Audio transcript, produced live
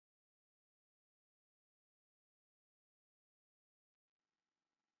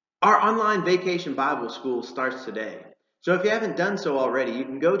Our online vacation Bible school starts today. So if you haven't done so already, you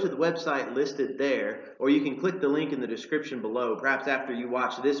can go to the website listed there, or you can click the link in the description below, perhaps after you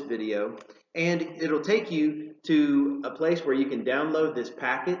watch this video, and it'll take you to a place where you can download this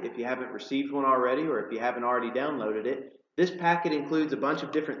packet if you haven't received one already, or if you haven't already downloaded it. This packet includes a bunch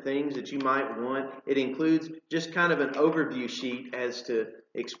of different things that you might want. It includes just kind of an overview sheet as to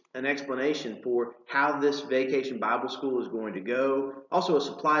an explanation for how this vacation Bible school is going to go, also a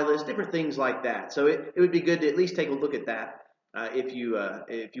supply list, different things like that. So it would be good to at least take a look at that if you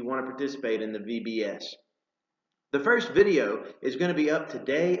want to participate in the VBS. The first video is going to be up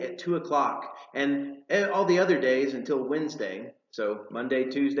today at 2 o'clock, and all the other days until Wednesday, so Monday,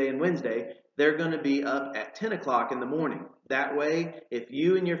 Tuesday, and Wednesday, they're going to be up at 10 o'clock in the morning. That way, if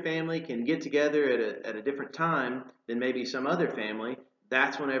you and your family can get together at a different time than maybe some other family,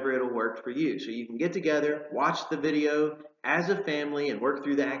 that's whenever it'll work for you. So you can get together, watch the video as a family, and work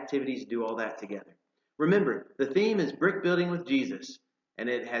through the activities, do all that together. Remember, the theme is Brick Building with Jesus, and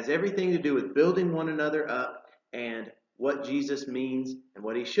it has everything to do with building one another up and what Jesus means and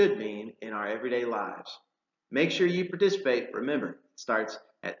what he should mean in our everyday lives. Make sure you participate. Remember, it starts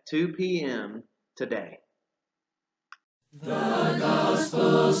at 2 p.m. today. The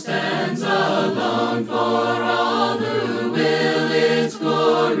gospel stands alone for all who will its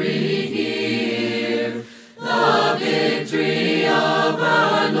glory hear. The victory of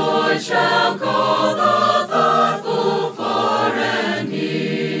our Lord shall call the thoughtful far and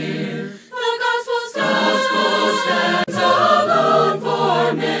near. The gospel stands alone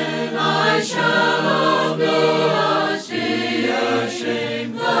for men. I shall not be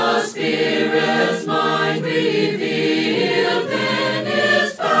ashamed. The Spirit's mind revealed, then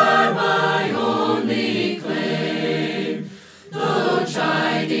is power my only claim. Though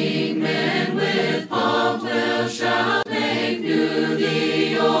chiding men with pomp will shall make new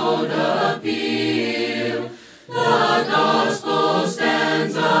the old appeal. The gospel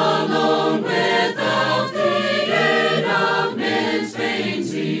stands alone without the aid of men's vain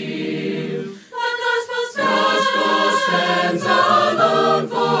zeal. The gospel stands alone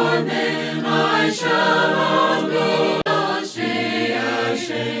for men. I shall not be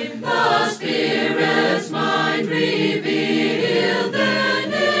ashamed. The Spirit's mind revealed,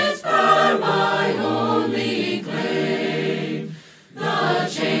 then its power my only claim. The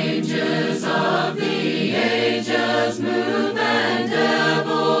changes of the ages move, and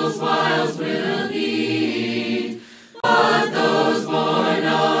devil's wiles will heed. But those born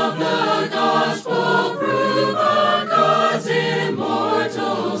of the gospel prove our God's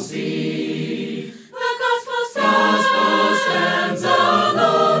immortal seed. The gospel stands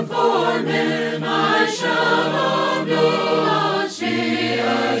alone for men. I shall not be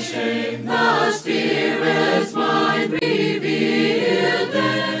ashamed. The Spirit's mind revealed,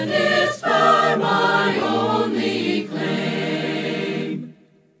 then its power my only claim.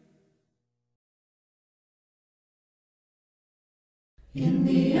 In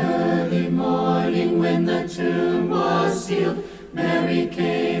the early morning when the tomb was sealed, Mary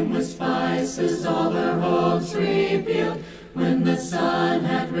came with spices, all her hopes revealed. When the sun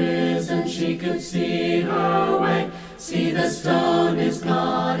had risen, she could see her way. See, the stone is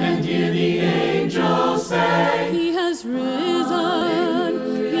gone, and hear the angels say, He has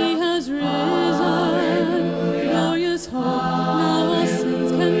risen, He has risen. Glorious hope, now all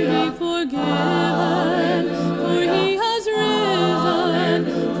sins can be forgiven. For He has risen,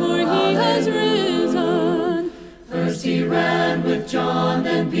 for He has risen. First he ran with John,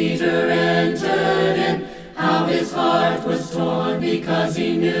 then Peter entered in. How his heart was torn because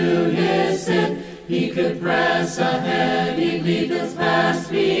he knew his sin. He could press ahead, he'd leave his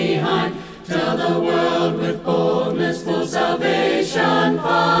past behind. Tell the world with boldness full salvation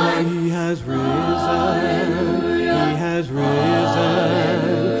find. He has risen, He has risen.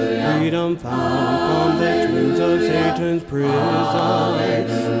 Freedom found from the chains of Satan's prison.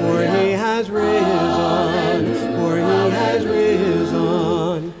 For He has risen, for He has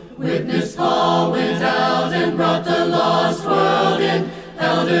risen. Witness Paul went out and brought the lost world in.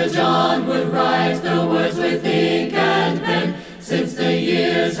 Elder John would write the words with ink and pen. Since the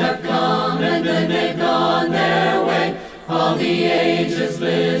years have come and then they've gone their way, all the ages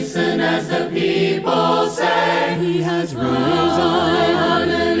listen as the people say, He has risen,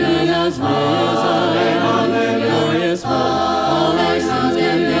 He has risen. Glorious hope, all our sins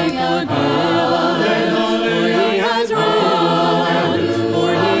can be forgiven. For He has risen,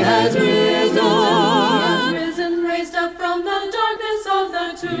 for He has risen. Raised up from the darkness of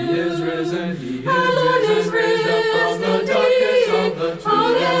the tomb. He is risen, He is Our Lord is risen, raised up from the darkness of the tomb. Our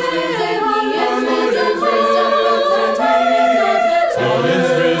Lord is risen, Our Lord is risen, raised up from the darkness of the tomb. He is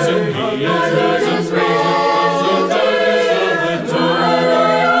risen,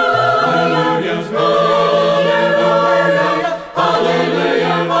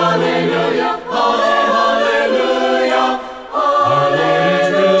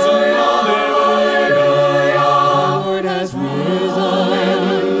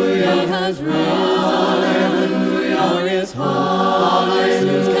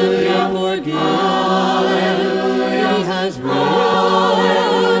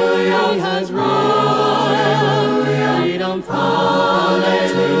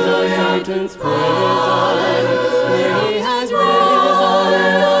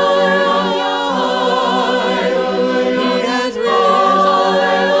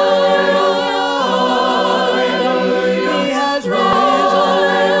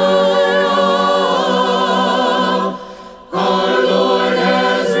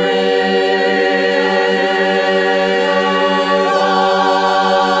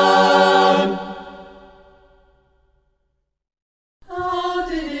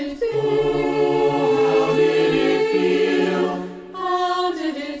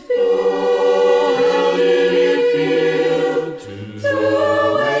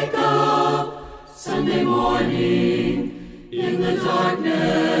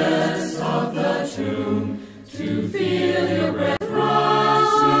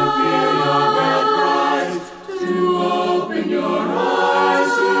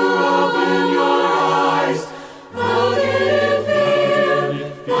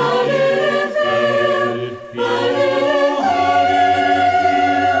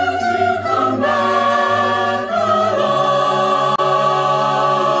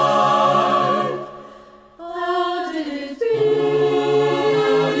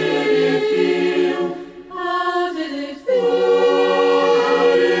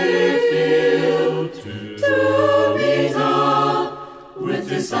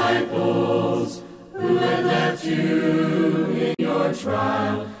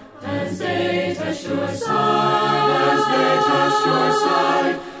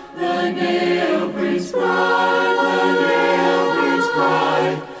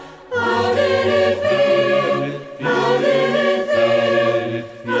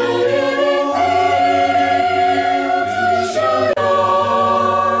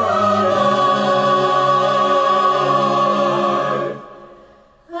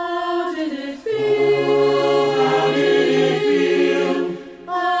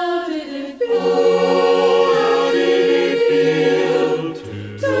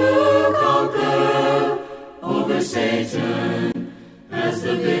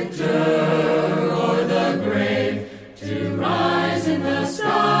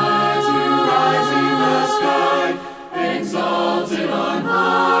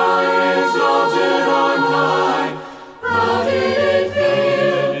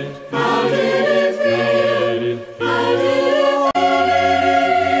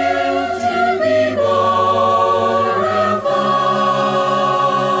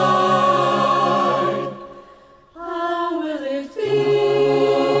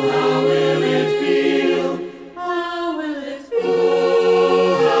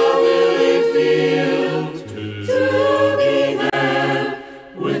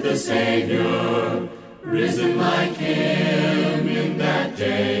 with the Savior, risen like him in that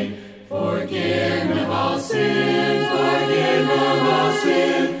day. Forgive of all sin, forgive of all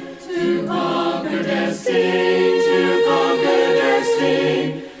sin, to conquer death's sting, to conquer death's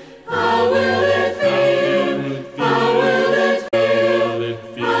sting. How will it feel? How will it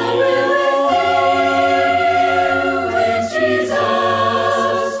feel? How will it feel with Jesus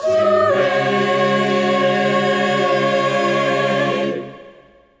to reign?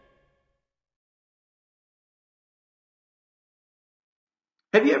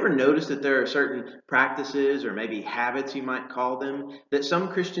 Have you ever noticed that there are certain practices, or maybe habits you might call them, that some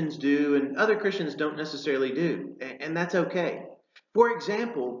Christians do and other Christians don't necessarily do? And that's okay. For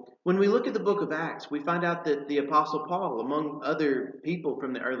example, when we look at the book of Acts, we find out that the Apostle Paul, among other people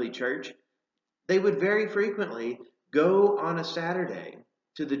from the early church, they would very frequently go on a Saturday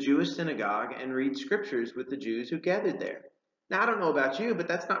to the Jewish synagogue and read scriptures with the Jews who gathered there. Now, I don't know about you, but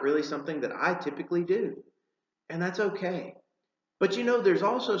that's not really something that I typically do. And that's okay. But you know, there's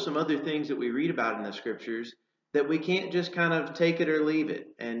also some other things that we read about in the scriptures that we can't just kind of take it or leave it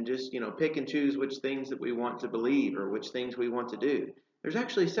and just, pick and choose which things that we want to believe or which things we want to do. There's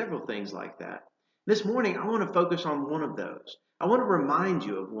actually several things like that. This morning, I want to focus on one of those. I want to remind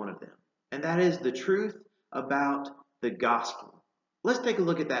you of one of them, and that is the truth about the gospel. Let's take a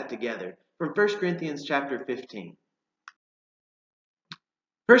look at that together from 1 Corinthians chapter 15.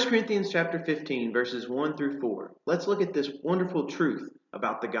 1 Corinthians chapter 15, verses 1 through 4. Let's look at this wonderful truth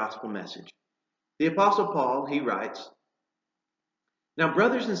about the gospel message. The Apostle Paul, he writes, "Now,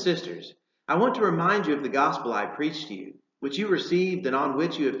 brothers and sisters, I want to remind you of the gospel I preached to you, which you received and on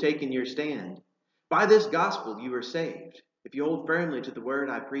which you have taken your stand. By this gospel you are saved, if you hold firmly to the word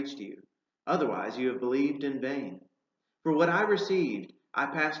I preached to you. Otherwise you have believed in vain. For what I received, I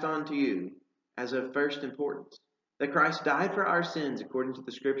passed on to you as of first importance, that Christ died for our sins according to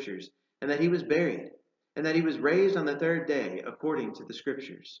the Scriptures, and that he was buried, and that he was raised on the third day according to the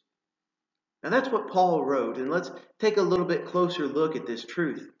Scriptures." Now that's what Paul wrote, and let's take a little bit closer look at this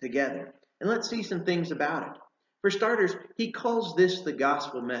truth together, and let's see some things about it. For starters, he calls this the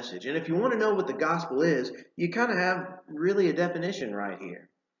gospel message, and if you want to know what the gospel is, you kind of have really a definition right here.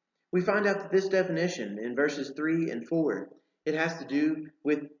 We find out that this definition in verses 3 and 4, it has to do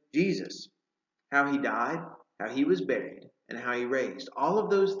with Jesus, how he died, how he was buried, and how he raised. All of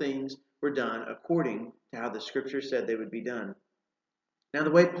those things were done according to how the Scripture said they would be done. Now,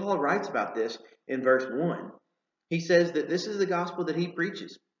 the way Paul writes about this in verse 1, he says that this is the gospel that he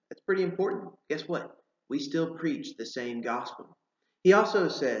preaches. That's pretty important. Guess what? We still preach the same gospel. He also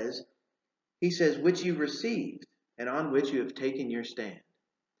says, which you received and on which you have taken your stand.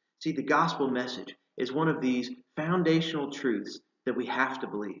 See, the gospel message is one of these foundational truths that we have to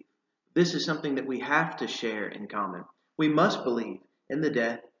believe. This is something that we have to share in common. We must believe in the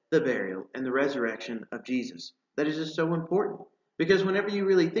death, the burial, and the resurrection of Jesus. That is just so important. Because whenever you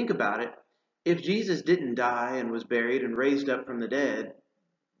really think about it, if Jesus didn't die and was buried and raised up from the dead,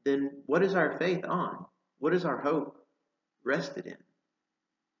 then what is our faith on? What is our hope rested in?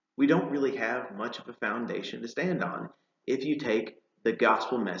 We don't really have much of a foundation to stand on if you take the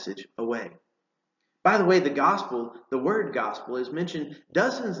gospel message away. By the way, the word gospel, is mentioned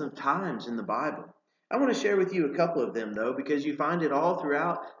dozens of times in the Bible. I want to share with you a couple of them, though, because you find it all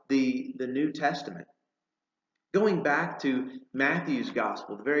throughout the New Testament. Going back to Matthew's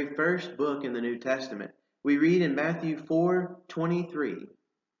gospel, the very first book in the New Testament, we read in Matthew 4:23,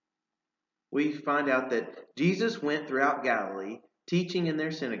 we find out that Jesus went throughout Galilee, teaching in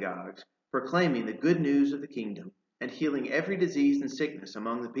their synagogues, proclaiming the good news of the kingdom, and healing every disease and sickness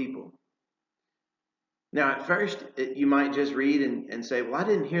among the people. Now, at first, you might just read and say, well, I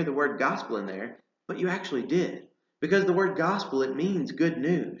didn't hear the word gospel in there, but you actually did. Because the word gospel, it means good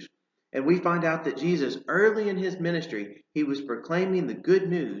news. And we find out that Jesus, early in his ministry, he was proclaiming the good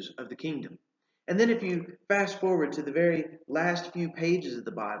news of the kingdom. And then if you fast forward to the very last few pages of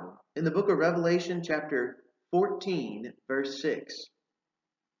the Bible, in the book of Revelation, chapter 14, verse 6,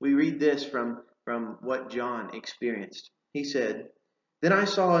 we read this from what John experienced. He said, "Then I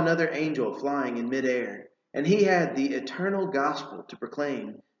saw another angel flying in midair, and he had the eternal gospel to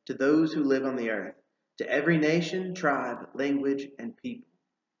proclaim to those who live on the earth, to every nation, tribe, language, and people."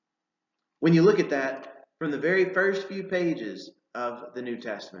 When you look at that, from the very first few pages of the New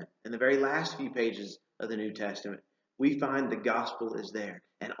Testament and the very last few pages of the New Testament, we find the gospel is there.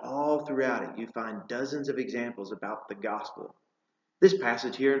 And all throughout it, you find dozens of examples about the gospel. This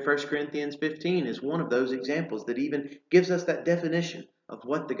passage here in 1 Corinthians 15 is one of those examples that even gives us that definition of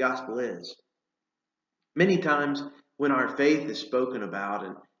what the gospel is. Many times when our faith is spoken about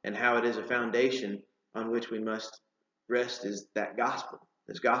and how it is a foundation on which we must rest is that gospel,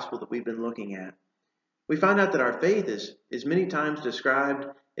 this gospel that we've been looking at, we find out that our faith is many times described,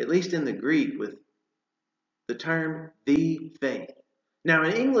 at least in the Greek, with the term the faith. Now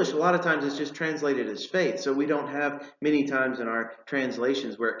in English, a lot of times it's just translated as faith, so we don't have many times in our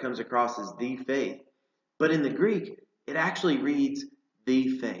translations where it comes across as the faith. But in the Greek, it actually reads the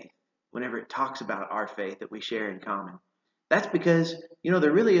faith whenever it talks about our faith that we share in common. That's because,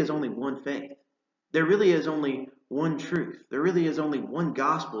 there really is only one faith. There really is only one truth. There really is only one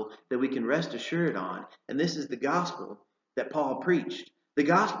gospel that we can rest assured on, and this is the gospel that Paul preached, the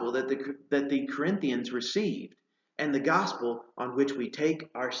gospel that the Corinthians received, and the gospel on which we take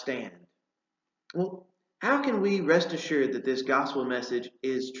our stand. Well, how can we rest assured that this gospel message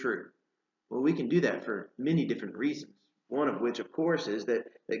is true? Well, we can do that for many different reasons. One of which, of course, is that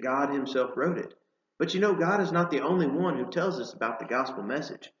God himself wrote it. But God is not the only one who tells us about the gospel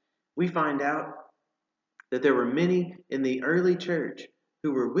message. We find out that there were many in the early church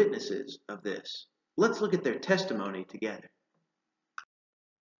who were witnesses of this. Let's look at their testimony together.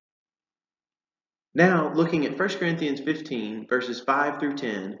 Now, looking at 1 Corinthians 15, verses 5 through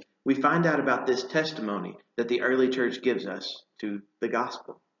 10, we find out about this testimony that the early church gives us to the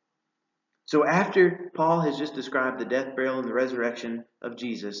gospel. So after Paul has just described the death, burial, and the resurrection of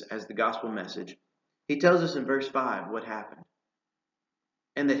Jesus as the gospel message, he tells us in verse 5 what happened.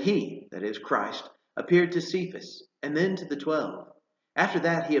 And that he, that is Christ, appeared to Cephas, and then to the 12. After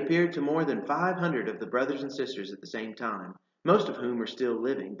that he appeared to more than 500 of the brothers and sisters at the same time, most of whom are still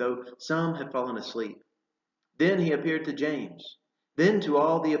living, though some have fallen asleep. Then he appeared to James, then to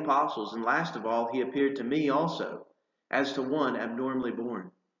all the apostles, and last of all he appeared to me also, as to one abnormally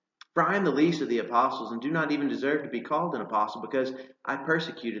born. For I am the least of the apostles, and do not even deserve to be called an apostle, because I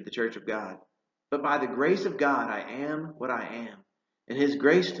persecuted the church of God. But by the grace of God I am what I am, and his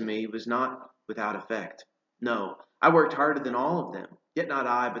grace to me was not without effect. No, I worked harder than all of them, yet not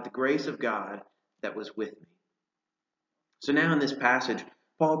I, but the grace of God that was with me. So now in this passage,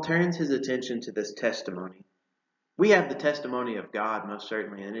 Paul turns his attention to this testimony. We have the testimony of God, most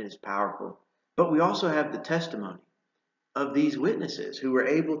certainly, and it is powerful. But we also have the testimony of these witnesses who were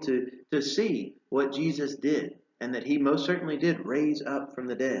able to see what Jesus did, and that he most certainly did raise up from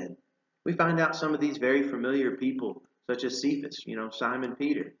the dead. We find out some of these very familiar people, such as Cephas, Simon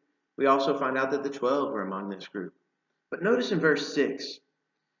Peter. We also find out that the 12 were among this group. But notice in verse 6,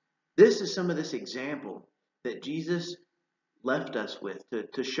 this is some of this example that Jesus left us with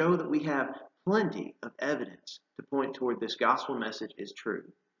to show that we have plenty of evidence to point toward this gospel message is true.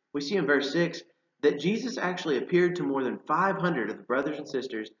 We see in verse 6 that Jesus actually appeared to more than 500 of the brothers and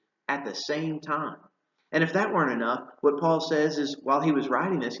sisters at the same time. And if that weren't enough, what Paul says is, while he was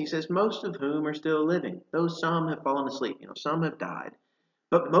writing this, he says, most of whom are still living, though some have fallen asleep, some have died,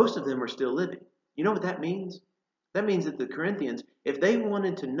 but most of them are still living. You know what that means? That means that the Corinthians, if they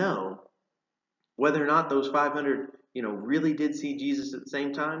wanted to know whether or not those 500, really did see Jesus at the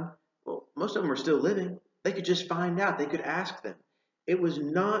same time, well, most of them were still living. They could just find out. They could ask them. It was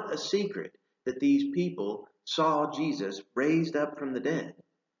not a secret that these people saw Jesus raised up from the dead.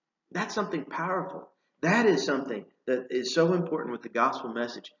 That's something powerful. That is something that is so important with the gospel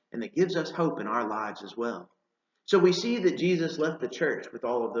message and that gives us hope in our lives as well. So we see that Jesus left the church with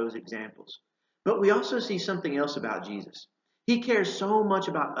all of those examples. But we also see something else about Jesus. He cares so much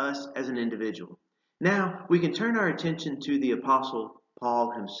about us as an individual. Now we can turn our attention to the Apostle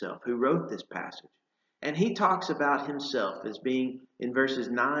Paul himself, who wrote this passage. And he talks about himself as being, in verses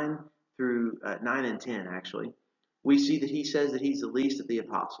 9 through 9 and 10 actually, we see that he says that he's the least of the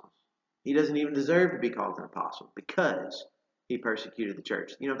apostles. He doesn't even deserve to be called an apostle because he persecuted the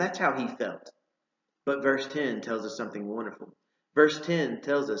church. That's how he felt. But verse 10 tells us something wonderful. Verse 10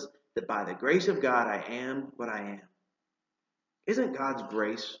 tells us that by the grace of God I am what I am. Isn't God's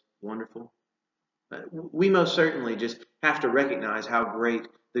grace wonderful? We most certainly just have to recognize how great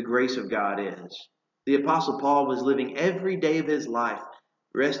the grace of God is. The Apostle Paul was living every day of his life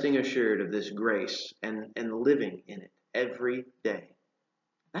resting assured of this grace and living in it every day.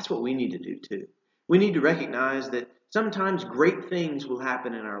 That's what we need to do too. We need to recognize that sometimes great things will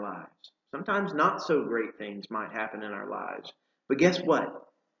happen in our lives. Sometimes not so great things might happen in our lives. But guess what?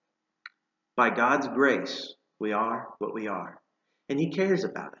 By God's grace, we are what we are. And he cares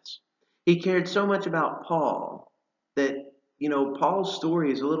about us. He cared so much about Paul that, Paul's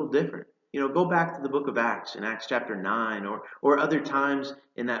story is a little different. Go back to the book of Acts, in Acts chapter 9, or other times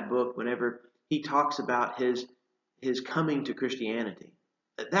in that book whenever he talks about his coming to Christianity.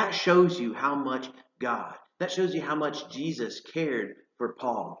 That shows you how much God, that shows you how much Jesus cared for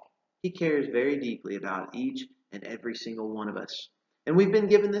Paul. He cares very deeply about each and every single one of us. And we've been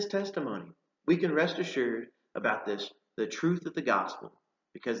given this testimony. We can rest assured about this, the truth of the gospel,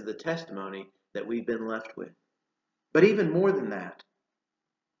 because of the testimony that we've been left with. But even more than that,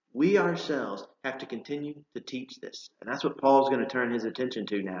 we ourselves have to continue to teach this. And that's what Paul's going to turn his attention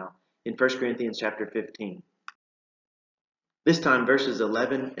to now in 1 Corinthians chapter 15. This time, verses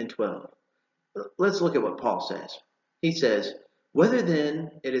 11 and 12. Let's look at what Paul says. He says, "Whether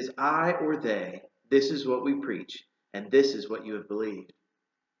then it is I or they, this is what we preach, and this is what you have believed.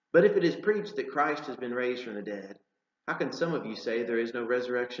 But if it is preached that Christ has been raised from the dead, how can some of you say there is no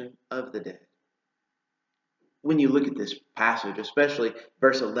resurrection of the dead?" When you look at this passage, especially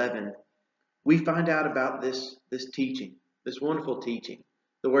verse 11, we find out about this teaching, this wonderful teaching.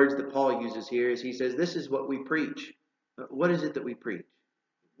 The words that Paul uses here is he says, this is what we preach. What is it that we preach?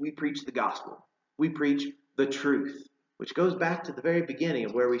 We preach the gospel. We preach the truth, which goes back to the very beginning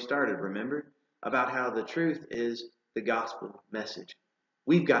of where we started, remember? About how the truth is the gospel message.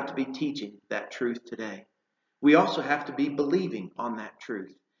 We've got to be teaching that truth today. We also have to be believing on that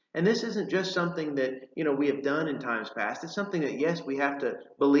truth. And this isn't just something that, we have done in times past. It's something that, yes, we have to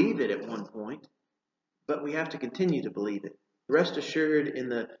believe it at one point, but we have to continue to believe it. Rest assured in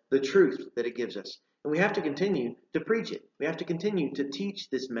the truth that it gives us. And we have to continue to preach it. We have to continue to teach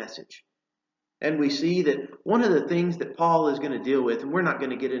this message. And we see that one of the things that Paul is going to deal with, and we're not going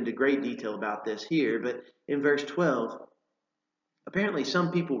to get into great detail about this here, but in verse 12, apparently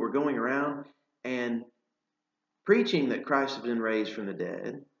some people were going around and preaching that Christ has been raised from the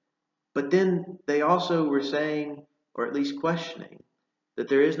dead, but then they also were saying, or at least questioning, that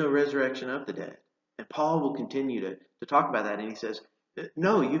there is no resurrection of the dead. And Paul will continue to talk about that, and he says,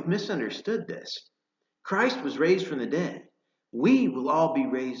 no, you've misunderstood this. Christ was raised from the dead. We will all be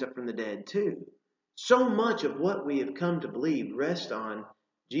raised up from the dead too. So much of what we have come to believe rests on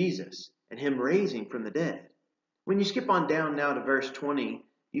Jesus and him raising from the dead. When you skip on down now to verse 20,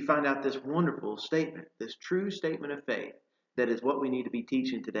 you find out this wonderful statement, this true statement of faith that is what we need to be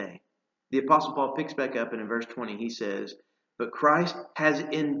teaching today. The Apostle Paul picks back up, and in verse 20 he says, "But Christ has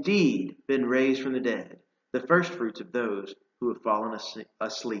indeed been raised from the dead, the firstfruits of those who have fallen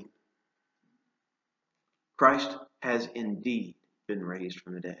asleep." Christ has indeed been raised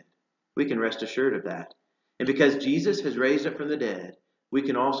from the dead. We can rest assured of that. And because Jesus has raised up from the dead, we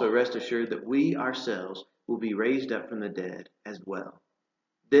can also rest assured that we ourselves will be raised up from the dead as well.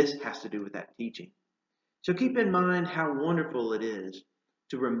 This has to do with that teaching. So keep in mind how wonderful it is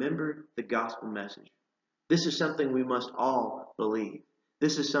to remember the gospel message. This is something we must all believe.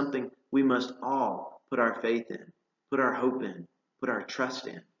 This is something we must all put our faith in, put our hope in, put our trust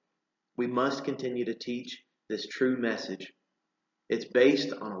in. We must continue to teach this true message. It's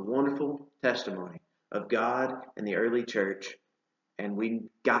based on a wonderful testimony of God and the early church, and we've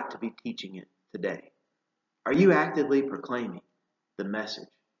got to be teaching it today. Are you actively proclaiming the message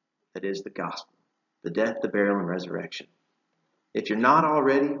that is the gospel, the death, the burial, and resurrection? If you're not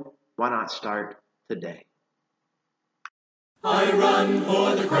already, why not start today? I run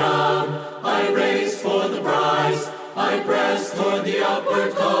for the crown, I race for the prize, I press toward the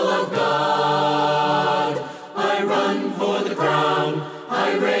upward call of God. I run for the crown,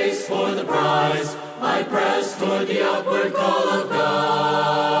 I race for the prize, I press toward the upward call of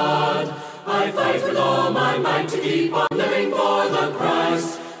God. I fight with all my might to keep on living for the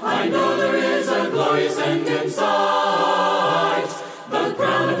Christ. I know there is a glorious end in sight. The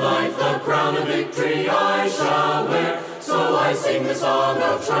crown of life, the crown of victory I shall wear. So I sing the song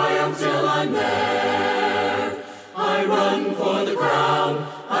of triumph till I'm there. I run for the crown,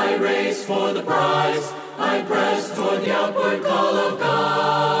 I race for the prize, I press toward the upward call of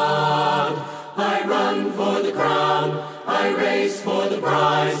God. I run for the crown, I race for the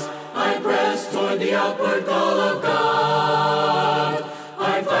prize, I press toward the upward call of God.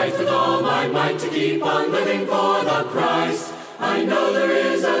 I fight with all my might to keep on living for the Christ. I know there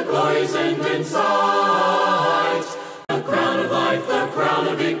is a glorious end in sight. The crown of life, the crown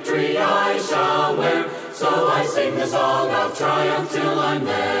of victory I shall wear. So I sing the song of triumph till I'm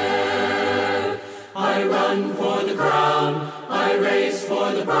there. I run for the crown, I race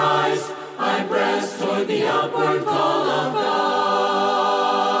for the prize, I press toward the upward call of God.